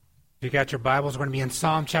If you got your Bibles, we're going to be in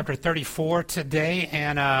Psalm chapter 34 today,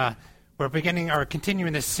 and we're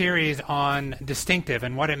continuing this series on distinctive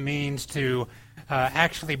and what it means to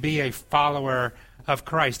actually be a follower of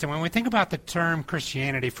Christ. And when we think about the term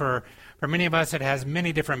Christianity, for many of us, it has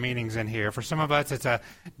many different meanings in here. For some of us, it's a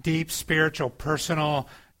deep, spiritual, personal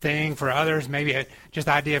thing. For others, maybe just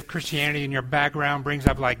the idea of Christianity in your background brings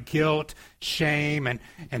up like guilt, shame,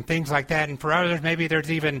 and things like that. And for others, maybe there's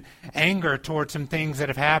even anger towards some things that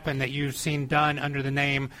have happened that you've seen done under the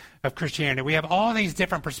name of Christianity. We have all these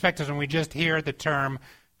different perspectives when we just hear the term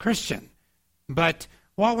Christian. But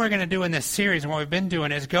what we're going to do in this series and what we've been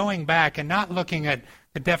doing is going back and not looking at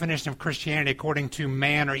the definition of Christianity according to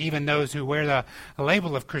man or even those who wear the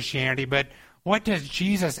label of Christianity, but what does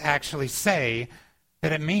Jesus actually say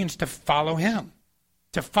that it means to follow him,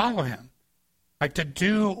 like to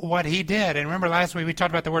do what he did. And remember last week we talked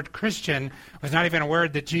about the word Christian was not even a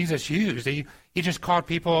word that Jesus used. He just called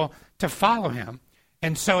people to follow him.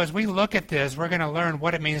 And so as we look at this, we're going to learn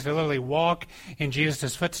what it means to literally walk in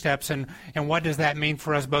Jesus' footsteps and what does that mean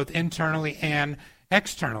for us both internally and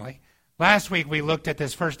externally. Last week we looked at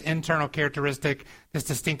this first internal characteristic, this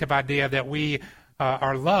distinctive idea that we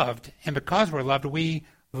are loved, and because we're loved, we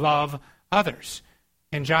love others.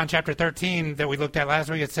 In John chapter 13 that we looked at last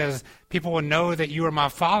week, it says, people will know that you are my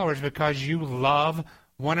followers because you love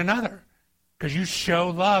one another, because you show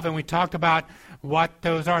love. And we talked about what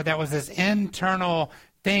those are. That was this internal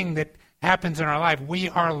thing that happens in our life. We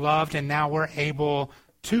are loved, and now we're able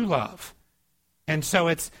to love. And so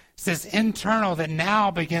it's this internal that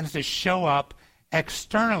now begins to show up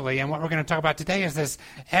externally. And what we're going to talk about today is this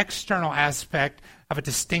external aspect of a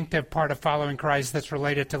distinctive part of following Christ that's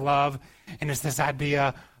related to love. And it's this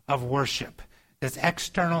idea of worship, this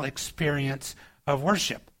external experience of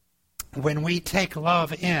worship. When we take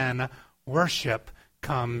love in, worship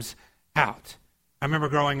comes out. I remember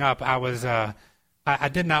growing up, I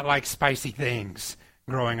did not like spicy things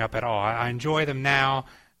growing up at all. I enjoy them now,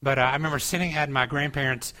 but I remember sitting at my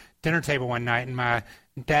grandparents' dinner table one night, and my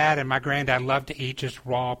dad and my granddad loved to eat just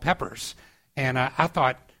raw peppers. And I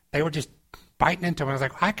thought they were just biting into them. I was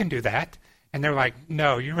like, I can do that. And they're like,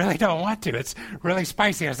 no, you really don't want to. It's really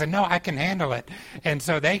spicy. I said, no, I can handle it. And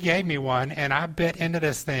so they gave me one, and I bit into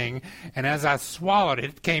this thing. And as I swallowed it,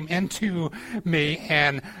 it came into me,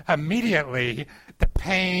 and immediately the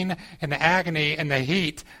pain and the agony and the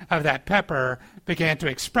heat of that pepper began to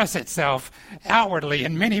express itself outwardly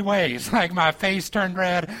in many ways. Like my face turned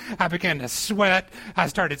red. I began to sweat. I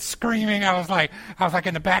started screaming. I was like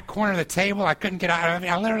in the back corner of the table. I couldn't get out.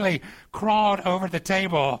 I literally crawled over the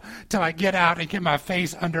table to like get out and get my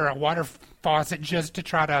face under a water faucet just to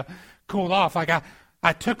try to cool off. Like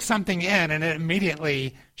I took something in, and it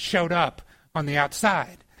immediately showed up on the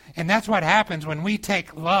outside. And that's what happens when we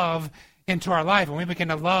take love into our life. When we begin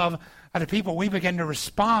to love other people, we begin to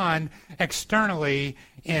respond externally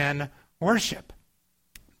in worship.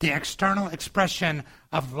 The external expression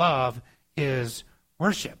of love is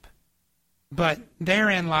worship. But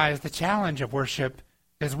therein lies the challenge of worship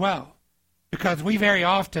as well. Because we very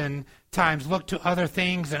often times look to other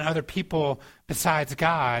things and other people besides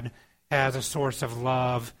God as a source of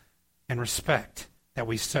love and respect that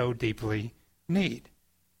we so deeply need.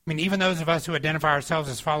 I mean, even those of us who identify ourselves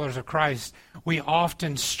as followers of Christ, we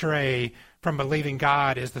often stray from believing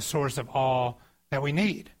God is the source of all that we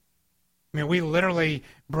need. I mean, we literally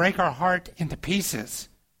break our heart into pieces,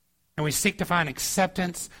 and we seek to find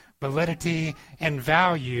acceptance, validity, and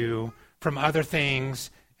value from other things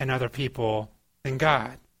and other people than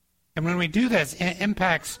God. And when we do this, it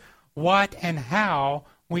impacts what and how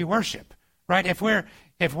we worship, right? If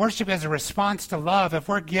worship is a response to love, if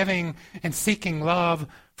we're giving and seeking love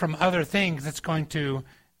from other things, it's going to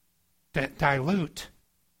dilute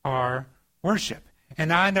our worship.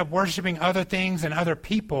 And I end up worshiping other things and other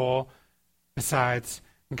people besides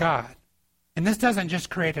God. And this doesn't just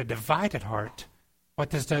create a divided heart. What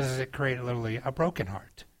this does is it creates literally a broken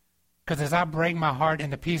heart. Because as I break my heart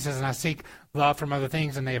into pieces and I seek love from other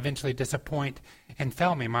things and they eventually disappoint and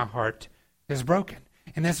fail me, my heart is broken.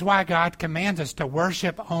 And this is why God commands us to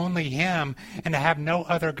worship only him and to have no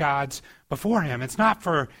other gods before him. It's not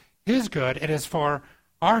for his good, it is for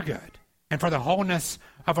our good and for the wholeness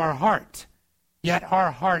of our heart. Yet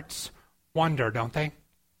our hearts wander, don't they?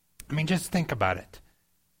 I mean, just think about it.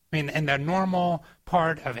 I mean, in the normal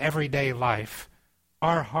part of everyday life,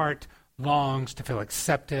 our heart longs to feel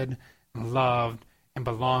accepted and loved and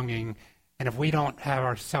belonging. And if we don't have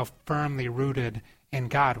ourselves firmly rooted in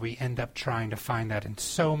God, we end up trying to find that in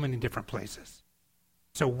so many different places.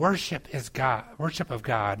 So worship of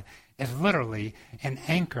God is literally an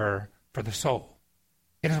anchor for the soul.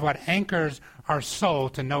 It is what anchors our soul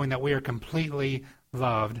to knowing that we are completely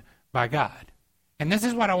loved by God. And this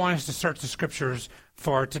is what I want us to search the Scriptures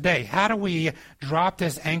for today. How do we drop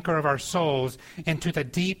this anchor of our souls into the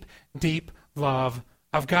deep, deep love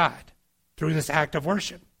of God through this act of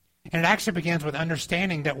worship? And it actually begins with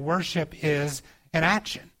understanding that worship is an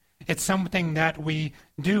action. It's something that we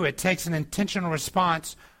do. It takes an intentional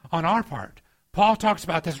response on our part. Paul talks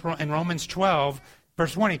about this in Romans 12,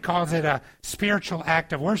 verse 1. He calls it a spiritual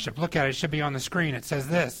act of worship. Look at it. It should be on the screen. It says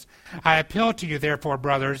this: I appeal to you, therefore,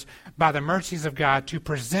 brothers, by the mercies of God, to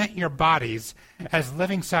present your bodies as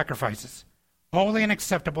living sacrifices, holy and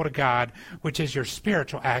acceptable to God, which is your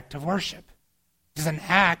spiritual act of worship. It is an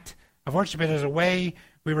act of worship. It is a way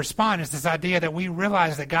we respond. It's this idea that we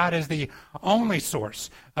realize that God is the only source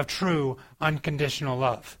of true, unconditional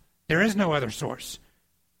love. There is no other source.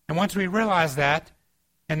 And once we realize that,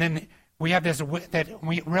 and then we have this, that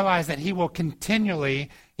we realize that he will continually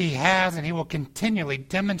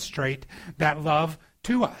demonstrate that love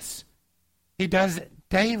to us. He does it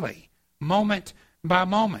daily, moment by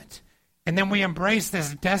moment. And then we embrace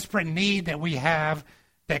this desperate need that we have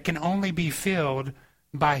that can only be filled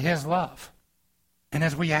by his love. And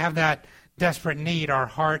as we have that desperate need, our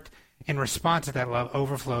heart in response to that love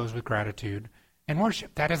overflows with gratitude and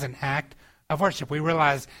worship. That is an act of worship. We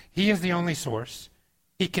realize he is the only source.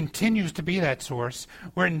 He continues to be that source.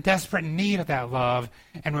 We're in desperate need of that love.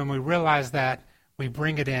 And when we realize that, we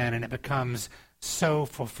bring it in and it becomes so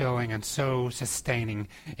fulfilling and so sustaining.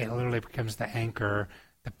 It literally becomes the anchor,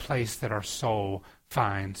 the place that our soul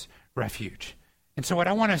finds refuge. And so what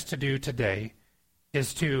I want us to do today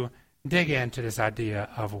is to dig into this idea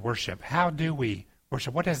of worship. How do we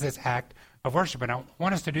worship? What is this act of worship? And I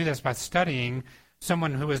want us to do this by studying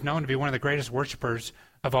someone who is known to be one of the greatest worshipers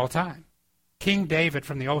of all time. King David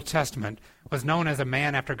from the Old Testament was known as a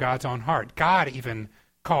man after God's own heart. God even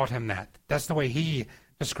called him that. That's the way he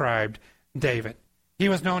described David. He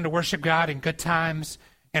was known to worship God in good times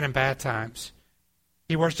and in bad times.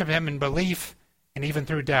 He worshiped him in belief and even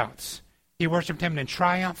through doubts. He worshiped him in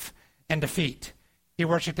triumph and defeat. He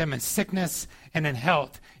worshiped him in sickness and in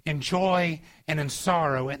health, in joy and in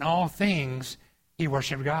sorrow. In all things, he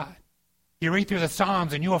worshiped God. You read through the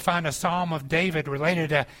Psalms and you will find a psalm of David related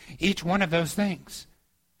to each one of those things.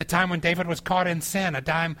 A time when David was caught in sin, a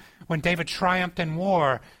time when David triumphed in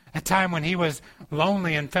war, a time when he was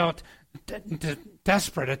lonely and felt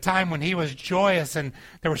desperate, a time when he was joyous and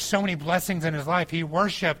there were so many blessings in his life. He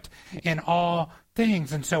worshiped in all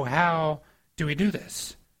things. And so how do we do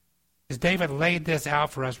this? As David laid this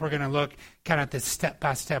out for us, we're going to look kind of this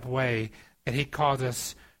step-by-step way that he calls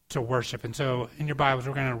us to worship. And so in your Bibles,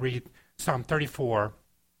 we're going to read Psalm 34,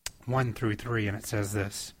 1 through 3, and it says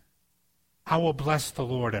this: I will bless the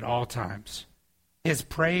Lord at all times. His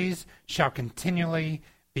praise shall continually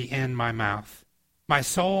be in my mouth. My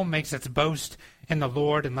soul makes its boast in the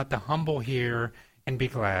Lord, and let the humble hear and be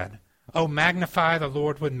glad. Oh, magnify the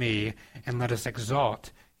Lord with me, and let us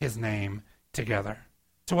exalt his name together.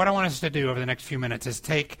 So what I want us to do over the next few minutes is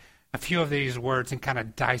take a few of these words and kind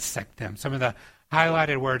of dissect them, some of the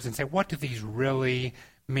highlighted words, and say, what do these really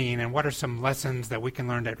mean, and what are some lessons that we can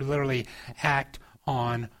learn to literally act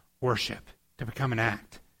on worship, to become an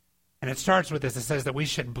act? And it starts with this. It says that we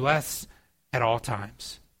should bless at all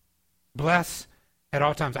times. Bless at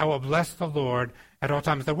all times. I will bless the Lord at all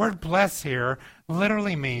times. The word bless here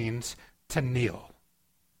literally means to kneel.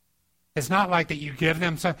 It's not like that you give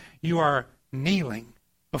them some, you are kneeling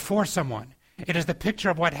before someone. It is the picture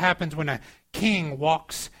of what happens when a king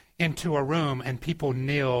walks into a room and people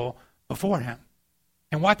kneel before him.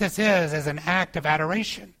 And what this is an act of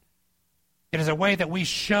adoration. It is a way that we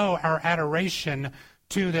show our adoration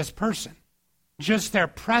to this person. Just their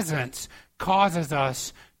presence causes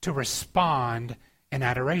us to respond in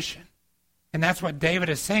adoration. And that's what David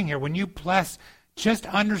is saying here. When you bless, just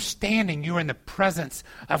understanding you are in the presence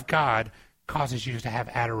of God causes you to have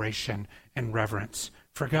adoration and reverence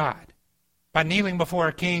for God. By kneeling before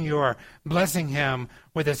a king, you are blessing him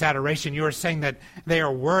with this adoration. You are saying that they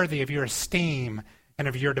are worthy of your esteem and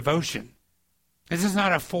of your devotion. This is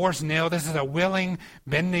not a forced kneel. This is a willing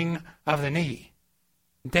bending of the knee.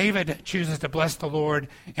 David chooses to bless the Lord,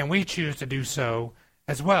 and we choose to do so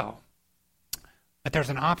as well. But there's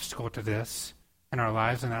an obstacle to this in our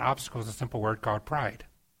lives, and that obstacle is a simple word called pride.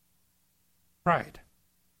 Pride.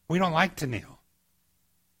 We don't like to kneel.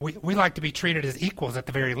 We like to be treated as equals at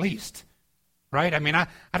the very least, right? I mean, I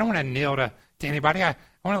don't want to kneel to anybody. I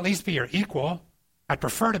want to at least be your equal. I'd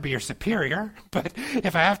prefer to be your superior, but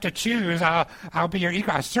if I have to choose, I'll be your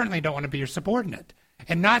equal. I certainly don't want to be your subordinate.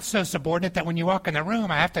 And not so subordinate that when you walk in the room,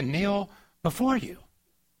 I have to kneel before you.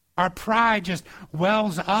 Our pride just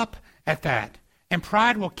wells up at that. And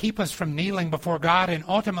pride will keep us from kneeling before God, and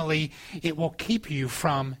ultimately it will keep you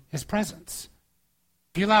from his presence.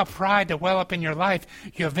 If you allow pride to well up in your life,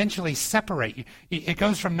 you eventually separate. It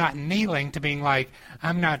goes from not kneeling to being like,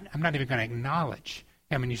 I'm not even going to acknowledge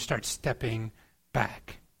him, and you start stepping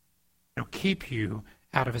back. It'll keep you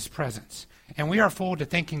out of his presence. And we are fooled to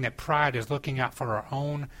thinking that pride is looking out for our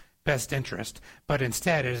own best interest, but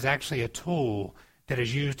instead it is actually a tool that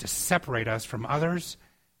is used to separate us from others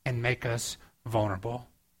and make us vulnerable.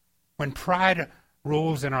 When pride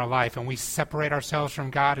rules in our life and we separate ourselves from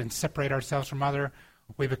God and separate ourselves from others,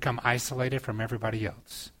 we become isolated from everybody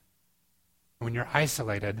else. When you're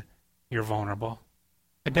isolated, you're vulnerable.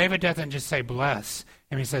 But David doesn't just say bless,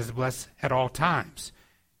 and he says bless at all times.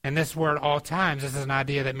 And this word all times, this is an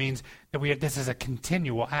idea that means that this is a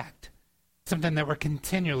continual act. Something that we're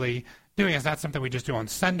continually doing. It's not something we just do on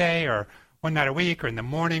Sunday or one night a week or in the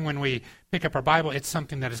morning when we pick up our Bible. It's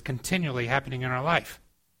something that is continually happening in our life.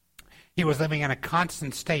 He was living in a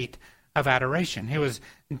constant state of adoration. He was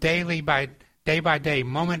day by day,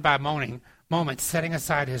 moment by moment, setting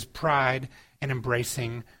aside his pride and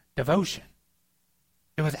embracing devotion.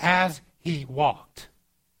 It was as he walked.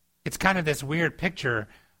 It's kind of this weird picture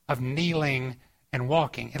of kneeling and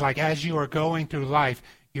walking. Like as you are going through life,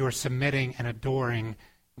 you are submitting and adoring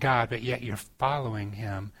God, but yet you're following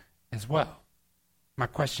him as well. My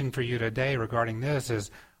question for you today regarding this is,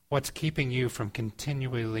 what's keeping you from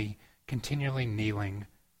continually kneeling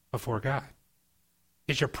before God?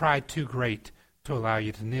 Is your pride too great to allow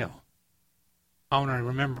you to kneel? I want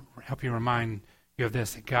to help you remind you of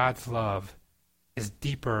this, that God's love is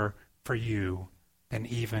deeper for you than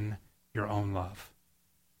even your own love.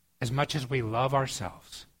 As much as we love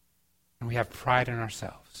ourselves and we have pride in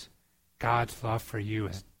ourselves, God's love for you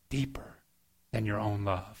is deeper than your own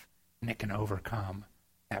love, and it can overcome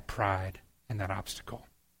that pride and that obstacle.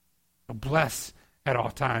 So bless at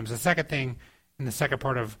all times. The second thing, in the second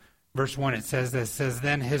part of verse 1, it says this,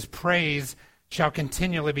 then his praise shall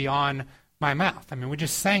continually be on my mouth. I mean, we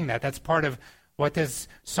just sang that. That's part of what this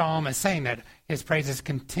psalm is saying, that his praise is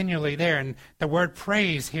continually there. And the word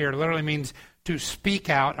praise here literally means to speak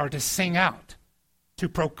out or to sing out, to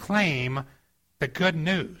proclaim the good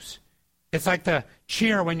news. It's like the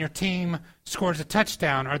cheer when your team scores a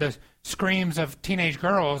touchdown or the screams of teenage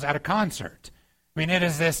girls at a concert. I mean, it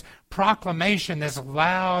is this proclamation, this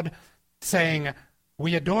loud saying,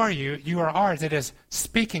 we adore you, you are ours. It is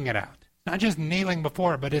speaking it out. Not just kneeling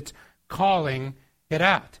before it, but it's calling it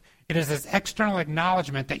out. It is this external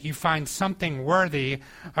acknowledgement that you find something worthy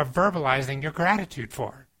of verbalizing your gratitude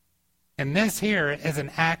for. And this here is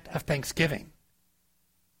an act of thanksgiving.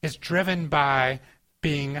 It's driven by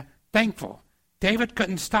being thankful. David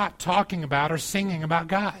couldn't stop talking about or singing about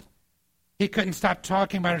God. He couldn't stop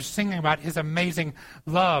talking about or singing about his amazing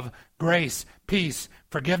love, grace, peace,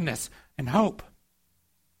 forgiveness, and hope.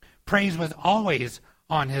 Praise was always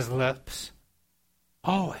on his lips.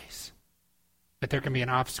 Always. But there can be an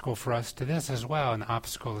obstacle for us to this as well, and the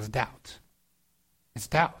obstacle is doubt. It's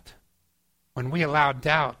doubt. When we allow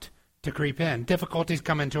doubt to creep in, difficulties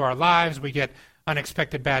come into our lives, we get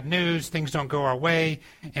unexpected bad news, things don't go our way,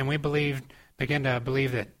 and we begin to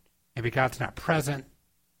believe that maybe God's not present,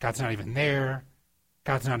 God's not even there,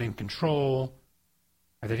 God's not in control,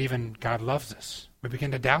 or that even God loves us. We begin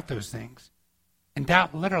to doubt those things. And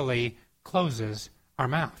doubt literally closes our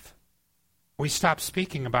mouth. We stop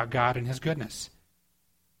speaking about God and his goodness.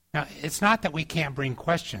 Now, it's not that we can't bring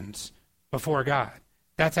questions before God.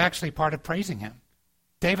 That's actually part of praising him.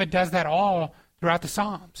 David does that all throughout the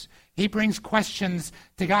Psalms. He brings questions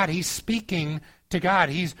to God. He's speaking to God.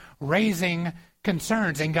 He's raising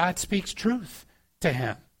concerns, and God speaks truth to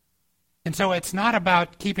him. And so it's not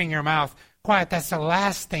about keeping your mouth quiet. That's the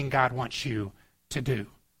last thing God wants you to do.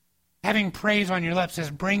 Having praise on your lips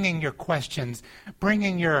is bringing your questions,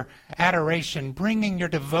 bringing your adoration, bringing your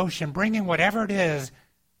devotion, bringing whatever it is,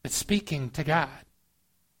 but speaking to God.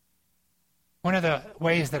 One of the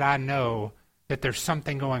ways that I know that there's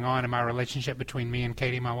something going on in my relationship between me and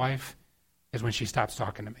Katie, my wife, is when she stops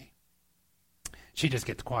talking to me. She just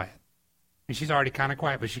gets quiet. And she's already kind of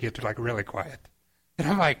quiet, but she gets really quiet. And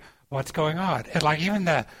I'm like, what's going on? And even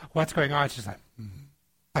the what's going on, she's like,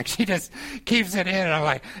 Like she just keeps it in, and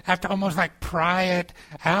I have to almost pry it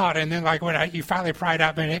out, and then when you finally pry it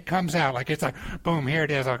out, and it comes out, it's boom, here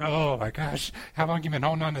it is. Oh my gosh, how long have you been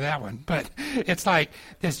holding on to that one? But it's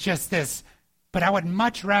this. But I would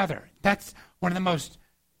much rather. That's one of the most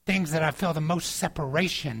things that I feel the most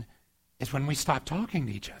separation is when we stop talking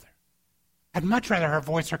to each other. I'd much rather her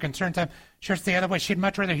voice her concerns. I'm sure it's the other way. She'd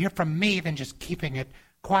much rather hear from me than just keeping it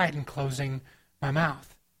quiet and closing my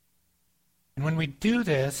mouth. And when we do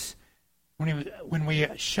this, when we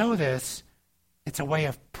show this, it's a way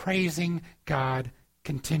of praising God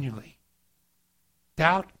continually.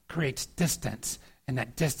 Doubt creates distance, and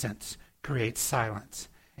that distance creates silence.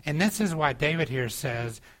 And this is why David here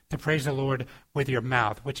says to praise the Lord with your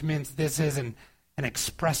mouth, which means this is an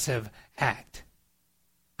expressive act.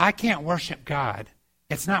 I can't worship God.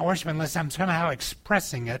 It's not worship unless I'm somehow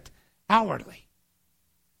expressing it outwardly.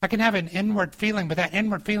 I can have an inward feeling, but that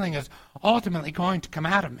inward feeling is ultimately going to come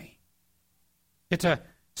out of me. It's a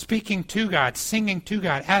speaking to God, singing to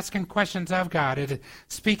God, asking questions of God. It is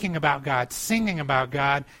speaking about God, singing about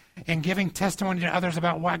God, and giving testimony to others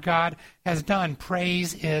about what God has done.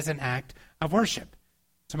 Praise is an act of worship.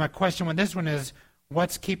 So my question with this one is,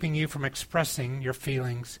 what's keeping you from expressing your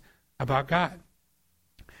feelings about God?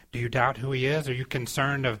 Do you doubt who he is? Are you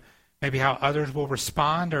concerned of maybe how others will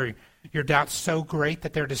respond? Or your doubts so great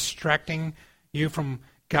that they're distracting you from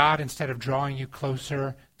God instead of drawing you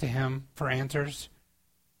closer to him for answers?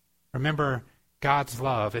 Remember God's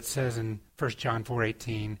love. It says in 1 John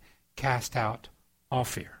 4:18, cast out all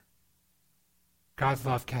fear. God's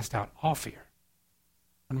love casts out all fear.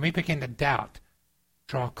 When we begin to doubt,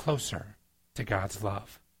 draw closer to God's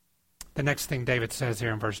love. The next thing David says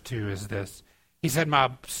here in verse 2 is this. He said,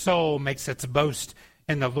 my soul makes its boast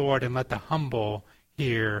in the Lord, and let the humble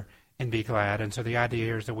hear and be glad. And so the idea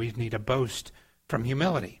here is that we need to boast from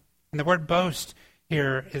humility. And the word boast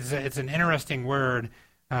here it's an interesting word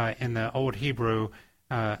in the Old Hebrew.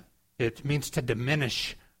 It means to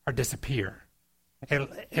diminish or disappear.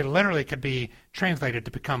 It literally could be translated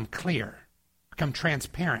to become clear, become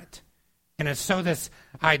transparent. And it's so this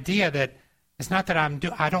idea that it's not that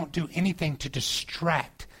I don't do anything to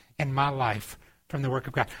distract in my life from the work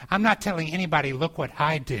of God. I'm not telling anybody, look what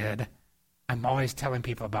I did. I'm always telling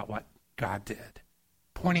people about what God did.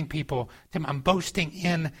 Pointing people to him. I'm boasting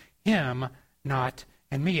in him, not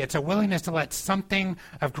in me. It's a willingness to let something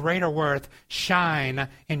of greater worth shine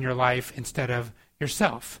in your life instead of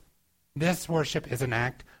yourself. This worship is an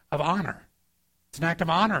act of honor. It's an act of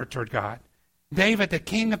honor toward God. David, the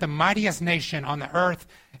king of the mightiest nation on the earth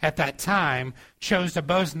at that time, chose to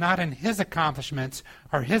boast not in his accomplishments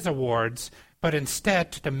or his awards, but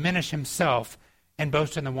instead to diminish himself and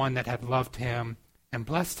boast in the one that had loved him and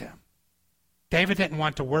blessed him. David didn't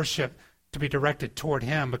want to worship to be directed toward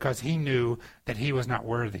him because he knew that he was not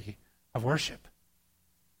worthy of worship.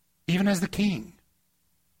 Even as the king,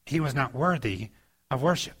 he was not worthy of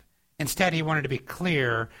worship. Instead, he wanted to be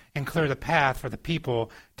clear and clear the path for the people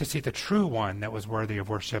to see the true one that was worthy of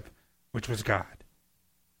worship, which was God.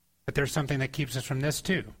 But there's something that keeps us from this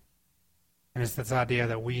too. And it's this idea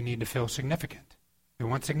that we need to feel significant. We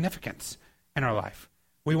want significance in our life.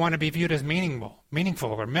 We want to be viewed as meaningful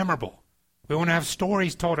or memorable. We want to have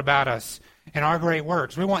stories told about us and our great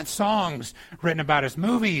works. We want songs written about us,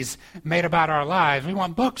 movies made about our lives. We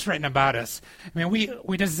want books written about us. I mean,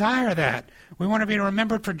 we desire that. We want to be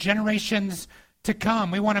remembered for generations to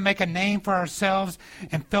come. We want to make a name for ourselves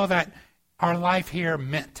and feel that our life here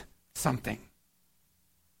meant something.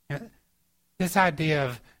 You know, this idea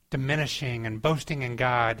of diminishing and boasting in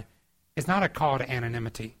God is not a call to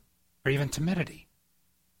anonymity or even timidity.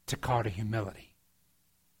 It's a call to humility.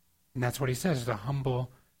 And that's what he says, the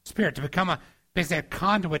humble spirit, to become basically a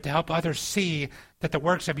conduit to help others see that the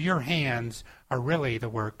works of your hands are really the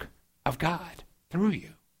work of God through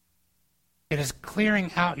you. It is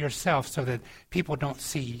clearing out yourself so that people don't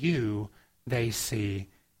see you, they see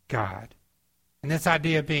God. And this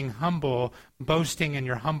idea of being humble, boasting in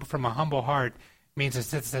your from a humble heart, means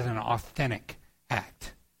that this is an authentic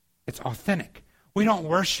act. It's authentic. We don't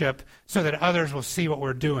worship so that others will see what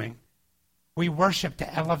we're doing. We worship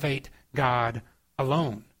to elevate God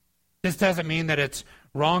alone. This doesn't mean that it's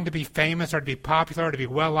wrong to be famous or to be popular or to be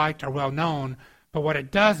well-liked or well-known, but what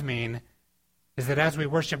it does mean is that as we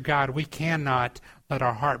worship God, we cannot let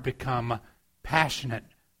our heart become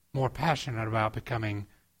more passionate about becoming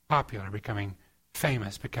popular, becoming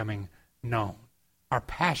famous, becoming known. Our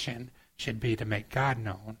passion should be to make God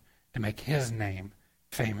known, to make his name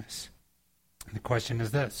famous. And the question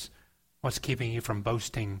is this: what's keeping you from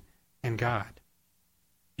boasting in God?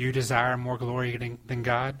 Do you desire more glory than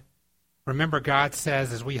God? Remember, God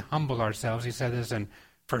says as we humble ourselves, he said this in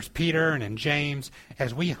 1 Peter and in James,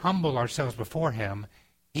 as we humble ourselves before him,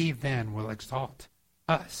 he then will exalt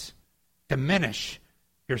us. Diminish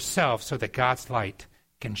yourself so that God's light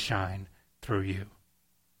can shine through you.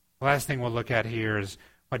 The last thing we'll look at here is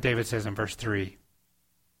what David says in verse 3.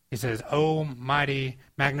 He says, O mighty,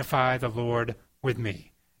 magnify the Lord with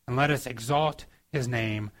me, and let us exalt his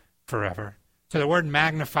name forever. So the word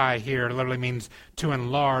magnify here literally means to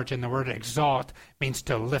enlarge, and the word exalt means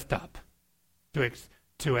to lift up.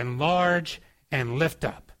 to enlarge and lift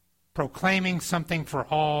up, proclaiming something for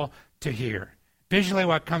all to hear. Visually,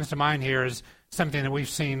 what comes to mind here is something that we've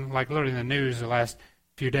seen, like literally in the news the last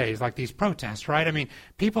few days, like these protests, right? I mean,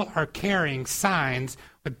 people are carrying signs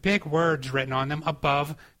with big words written on them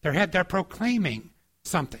above their head. They're proclaiming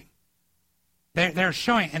something. They're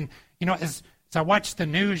showing, and you know, as I watched the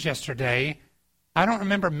news yesterday, I don't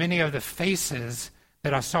remember many of the faces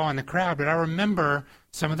that I saw in the crowd, but I remember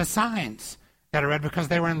some of the signs that I read because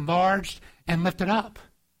they were enlarged and lifted up.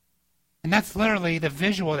 And that's literally the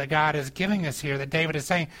visual that God is giving us here, that David is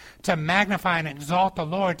saying to magnify and exalt the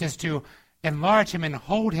Lord is to enlarge him and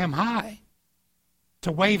hold him high,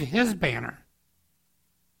 to wave his banner.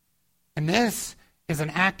 And this is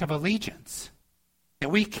an act of allegiance, that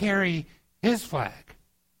we carry his flag,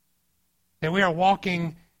 that we are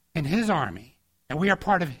walking in his army, that we are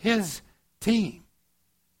part of his team.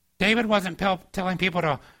 David wasn't telling people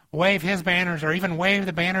to wave his banners or even wave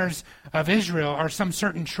the banners of Israel or some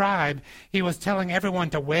certain tribe. He was telling everyone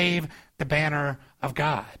to wave the banner of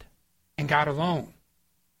God and God alone.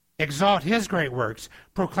 Exalt his great works.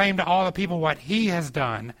 Proclaim to all the people what he has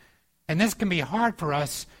done. And this can be hard for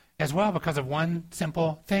us as well because of one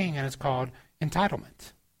simple thing, and it's called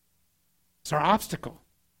entitlement. It's our obstacle.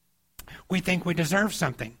 We think we deserve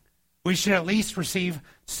something. We should at least receive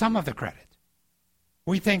some of the credit.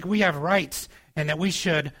 We think we have rights and that we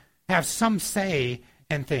should have some say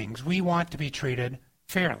in things. We want to be treated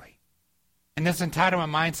fairly. And this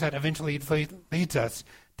entitlement mindset eventually leads us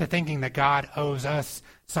to thinking that God owes us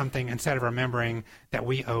something instead of remembering that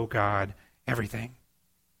we owe God everything.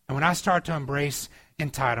 And when I start to embrace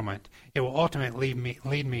entitlement, it will ultimately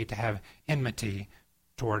lead me to have enmity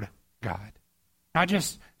toward God. Not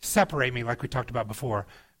just separate me like we talked about before,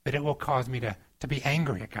 but it will cause me to be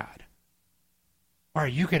angry at God. Why are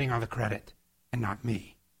you getting all the credit and not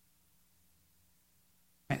me?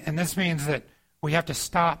 And this means that we have to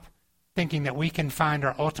stop thinking that we can find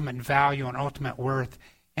our ultimate value and ultimate worth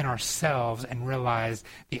in ourselves and realize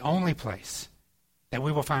the only place that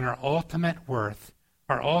we will find our ultimate worth,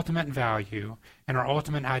 our ultimate value, and our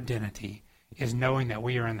ultimate identity is knowing that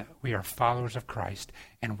we are followers of Christ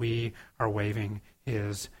and we are waving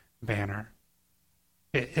his banner.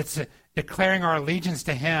 It's declaring our allegiance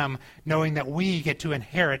to him, knowing that we get to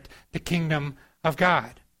inherit the kingdom of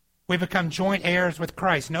God. We become joint heirs with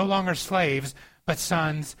Christ, no longer slaves, but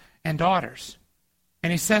sons and daughters.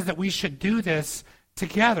 And he says that we should do this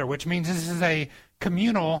together, which means this is a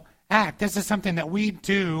communal act. This is something that we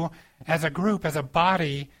do as a group, as a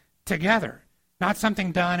body, together, not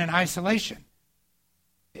something done in isolation.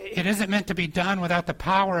 It isn't meant to be done without the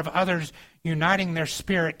power of others uniting their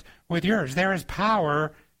spirit with yours. There is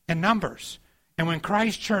power in numbers. And when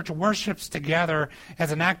Christ Church worships together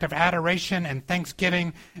as an act of adoration and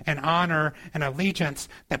thanksgiving and honor and allegiance,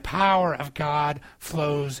 the power of God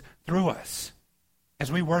flows through us. As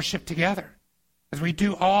we worship together, as we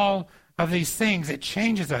do all of these things, it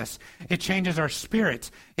changes us. It changes our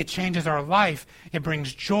spirits. It changes our life. It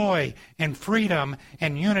brings joy and freedom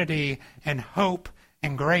and unity and hope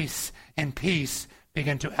and grace and peace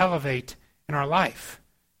begin to elevate in our life.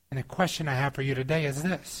 And the question I have for you today is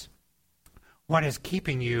this: what is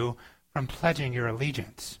keeping you from pledging your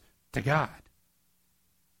allegiance to God?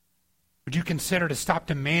 Would you consider to stop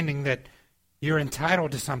demanding that you're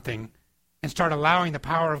entitled to something and start allowing the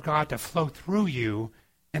power of God to flow through you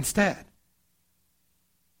instead?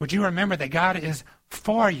 Would you remember that God is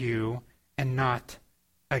for you and not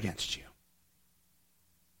against you?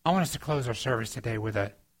 I want us to close our service today with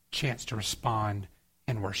a chance to respond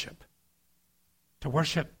in worship, to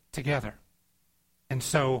worship together. And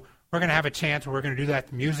so we're going to have a chance where we're going to do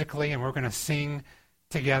that musically and we're going to sing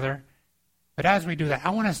together. But as we do that, I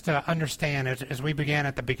want us to understand, as we began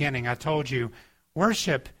at the beginning, I told you,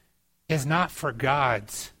 worship is not for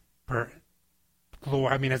God's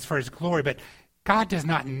glory. I mean, it's for his glory, but God does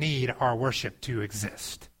not need our worship to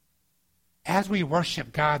exist. As we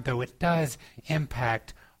worship God, though, it does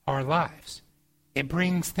impact our lives. It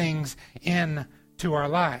brings things into our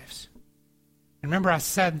lives. Remember, I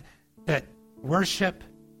said that worship,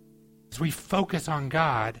 as we focus on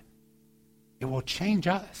God, it will change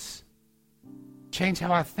us, change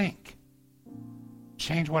how I think,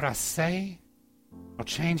 change what I say, will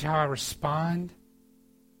change how I respond.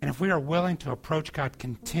 And if we are willing to approach God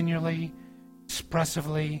continually,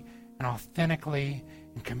 expressively, and authentically,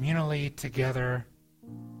 and communally together,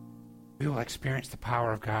 we will experience the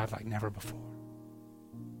power of God like never before.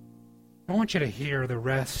 I want you to hear the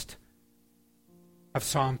rest of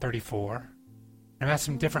Psalm 34. I've asked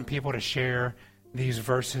some different people to share these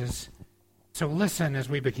verses. So listen as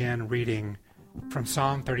we begin reading from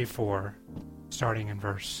Psalm 34, starting in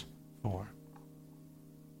verse 4.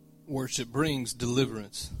 Worship brings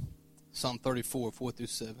deliverance. Psalm 34, 4 through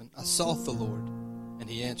 7. I sought the Lord, and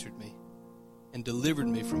he answered me, and delivered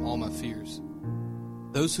me from all my fears.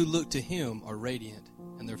 Those who look to him are radiant,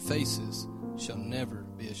 and their faces shall never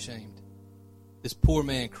be ashamed. This poor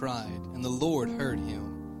man cried, and the Lord heard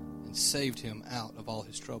him, and saved him out of all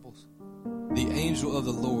his troubles. The angel of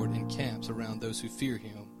the Lord encamps around those who fear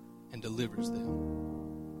him, and delivers them.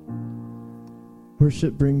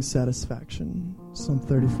 Worship brings satisfaction. Psalm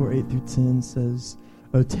 34, 8 through 10 says,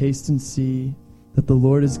 "O taste and see that the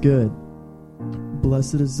Lord is good.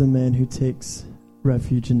 Blessed is the man who takes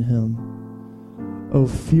refuge in him. O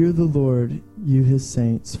fear the Lord, you his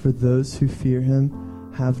saints, for those who fear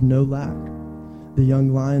him have no lack. The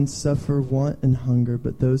young lions suffer want and hunger,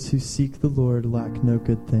 but those who seek the Lord lack no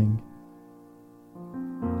good thing."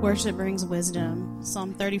 Worship brings wisdom.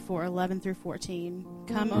 Psalm 34, 11 through 14.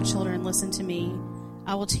 Come, O children, listen to me.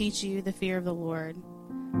 I will teach you the fear of the Lord.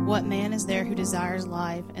 What man is there who desires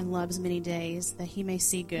life and loves many days, that he may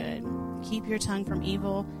see good? Keep your tongue from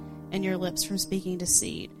evil and your lips from speaking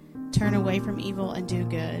deceit. Turn away from evil and do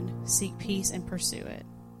good. Seek peace and pursue it.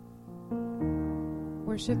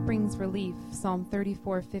 Worship brings relief. Psalm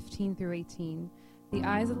 34, 15 through 18. The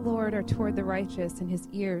eyes of the Lord are toward the righteous, and his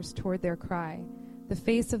ears toward their cry. The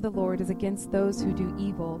face of the Lord is against those who do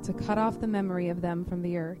evil, to cut off the memory of them from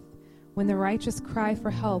the earth. When the righteous cry for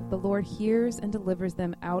help, the Lord hears and delivers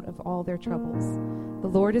them out of all their troubles. The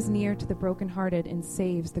Lord is near to the brokenhearted and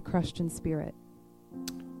saves the crushed in spirit.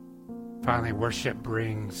 Finally, worship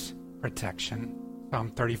brings protection. Psalm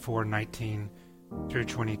 34, 19 through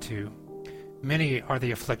 22. Many are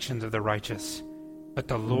the afflictions of the righteous, but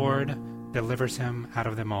the Lord delivers him out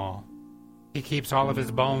of them all. He keeps all of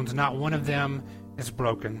his bones, not one of them is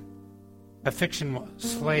broken. Affliction will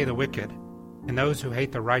slay the wicked, and those who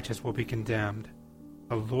hate the righteous will be condemned.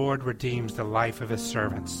 The Lord redeems the life of his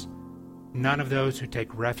servants. None of those who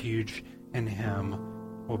take refuge in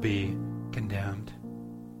him will be condemned.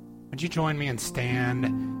 Would you join me and stand?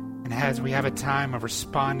 And as we have a time of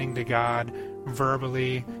responding to God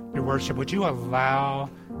verbally through worship, would you allow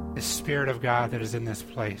the Spirit of God that is in this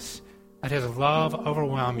place, let his love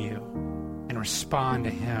overwhelm you, and respond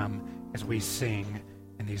to him as we sing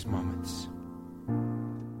in these moments.